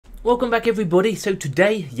Welcome back everybody. So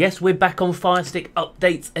today, yes, we're back on Firestick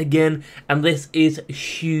updates again, and this is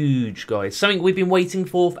huge, guys. Something we've been waiting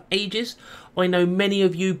for ages. I know many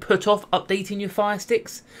of you put off updating your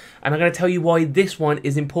Firesticks, and I'm going to tell you why this one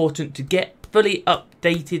is important to get fully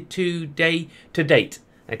updated to date.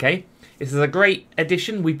 Okay, this is a great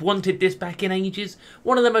addition. We've wanted this back in ages.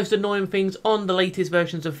 One of the most annoying things on the latest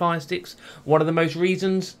versions of Firesticks. One of the most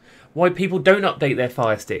reasons why people don't update their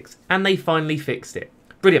Firesticks, and they finally fixed it.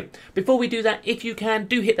 Brilliant. Before we do that, if you can,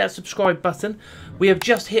 do hit that subscribe button. We have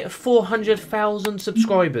just hit 400,000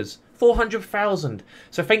 subscribers. 400,000.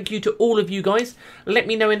 So thank you to all of you guys. Let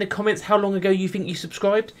me know in the comments how long ago you think you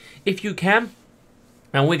subscribed, if you can.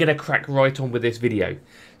 And we're going to crack right on with this video.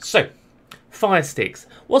 So, Firesticks.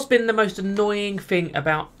 What's been the most annoying thing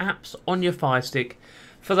about apps on your Firestick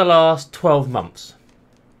for the last 12 months?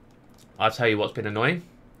 I'll tell you what's been annoying.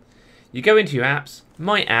 You go into your apps,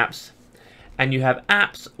 My Apps, and you have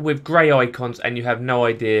apps with grey icons and you have no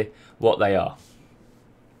idea what they are.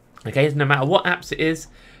 Okay, so no matter what apps it is,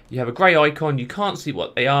 you have a grey icon, you can't see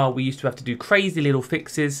what they are. We used to have to do crazy little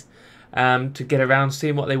fixes to get around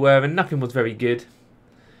seeing what they were, and nothing was very good,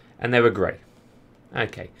 and they were grey.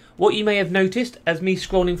 Okay, what you may have noticed as me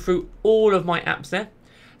scrolling through all of my apps there,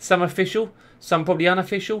 some official, some probably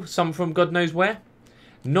unofficial, some from God knows where,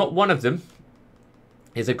 not one of them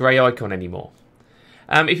is a grey icon anymore.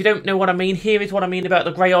 If you don't know what I mean, here is what I mean about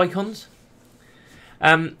the grey icons.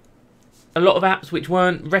 A lot of apps which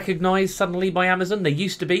weren't recognised suddenly by Amazon, they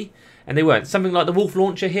used to be, and they weren't. Something like the Wolf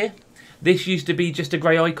Launcher here, this used to be just a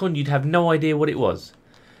grey icon, you'd have no idea what it was.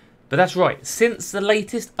 But that's right, since the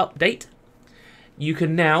latest update, you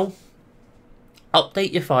can now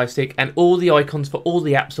update your Firestick and all the icons for all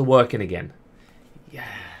the apps are working again. Yeah.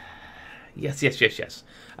 Yes.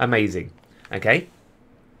 Amazing. Okay.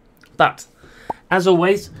 But as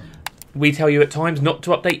always, we tell you at times not to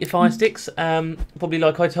update your Firesticks. Probably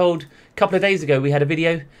like I told a couple of days ago, we had a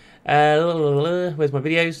video. Where's my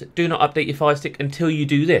videos? Do not update your Firestick until you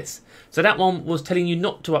do this. So that one was telling you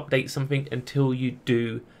not to update something until you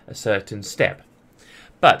do a certain step.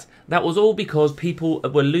 But that was all because people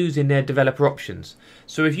were losing their developer options.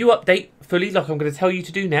 So if you update fully, like I'm going to tell you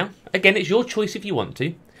to do now, again, it's your choice if you want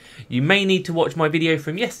to. You may need to watch my video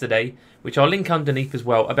from yesterday, which I'll link underneath as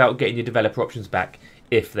well, about getting your developer options back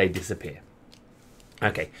if they disappear.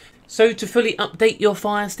 Okay, so to fully update your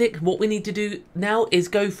Firestick, what we need to do now is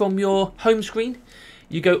go from your home screen.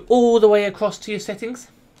 You go all the way across to your settings.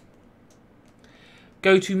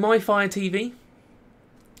 Go to My Fire TV,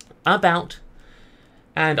 About,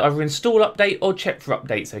 and either install update or check for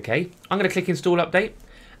updates, okay? I'm going to click install update.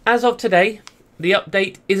 As of today, the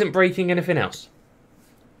update isn't breaking anything else.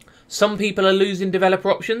 Some people are losing developer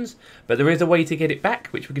options, but there is a way to get it back,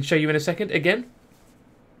 which we can show you in a second again.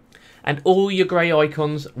 And all your grey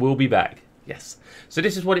icons will be back. Yes. So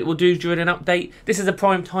this is what it will do during an update. This is a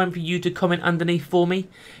prime time for you to comment underneath for me.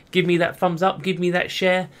 Give me that thumbs up, give me that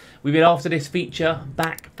share. We've been after this feature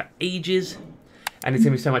back for ages, and it's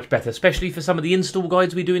going to be so much better, especially for some of the install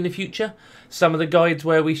guides we do in the future. Some of the guides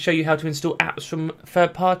where we show you how to install apps from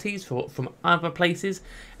third parties, from other places,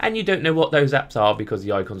 and you don't know what those apps are because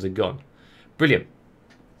the icons are gone. Brilliant.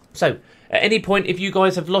 So, at any point, if you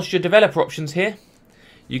guys have lost your developer options here,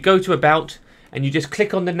 you go to About, and you just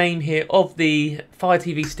click on the name here of the Fire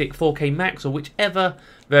TV Stick 4K Max, or whichever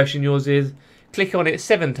version yours is. Click on it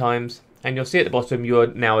 7 times, and you'll see at the bottom you're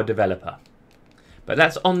now a developer. But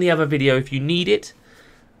that's on the other video if you need it.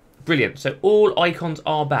 Brilliant. So all icons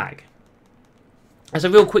are back. As a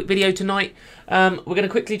real quick video tonight, we're going to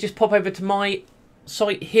quickly just pop over to my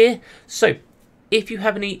site here. So if you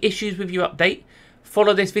have any issues with your update,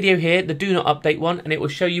 follow this video here, the do not update one, and it will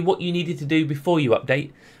show you what you needed to do before you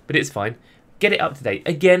update. But it's fine. Get it up to date.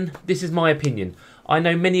 Again, this is my opinion. I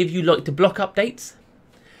know many of you like to block updates.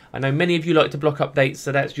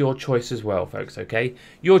 So that's your choice as well, folks, okay?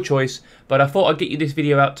 Your choice, but I thought I'd get you this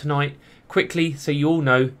video out tonight quickly so you all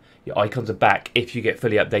know your icons are back if you get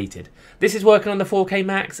fully updated. This is working on the 4K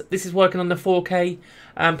Max, this is working on the 4K.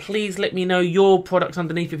 Please let me know your product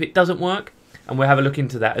underneath if it doesn't work, and we'll have a look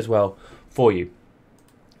into that as well for you.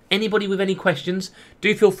 Anybody with any questions,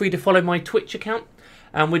 do feel free to follow my Twitch account.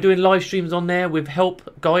 We're doing live streams on there with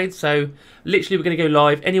help guides, so literally we're going to go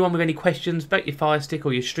live. Anyone with any questions about your Firestick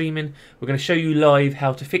or your streaming, we're going to show you live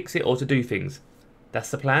how to fix it or to do things.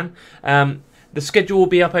 That's the plan. The schedule will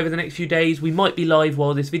be up over the next few days. We might be live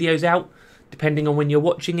while this video's out, depending on when you're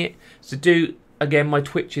watching it. So again, my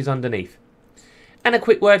Twitch is underneath. And a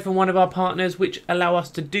quick word from one of our partners which allow us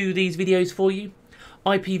to do these videos for you.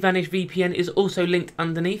 IPVanish VPN is also linked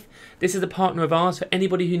underneath. This is a partner of ours for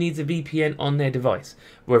anybody who needs a VPN on their device,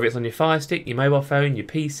 whether it's on your Firestick, your mobile phone, your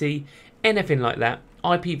PC, anything like that.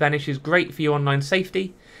 IPVanish is great for your online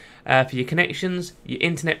safety, for your connections, your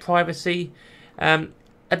internet privacy,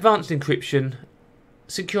 advanced encryption,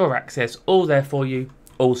 secure access, all there for you,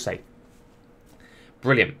 all safe.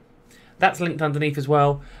 Brilliant. That's linked underneath as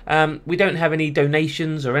well. We don't have any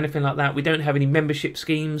donations or anything like that. We don't have any membership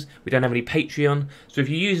schemes. We don't have any Patreon. So if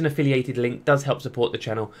you use an affiliated link, it does help support the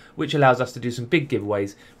channel, which allows us to do some big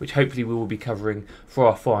giveaways, which hopefully we will be covering for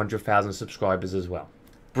our 400,000 subscribers as well.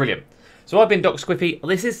 Brilliant. So I've been Doc Squiffy.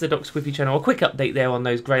 This is the Doc Squiffy channel. A quick update there on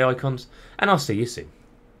those grey icons, and I'll see you soon.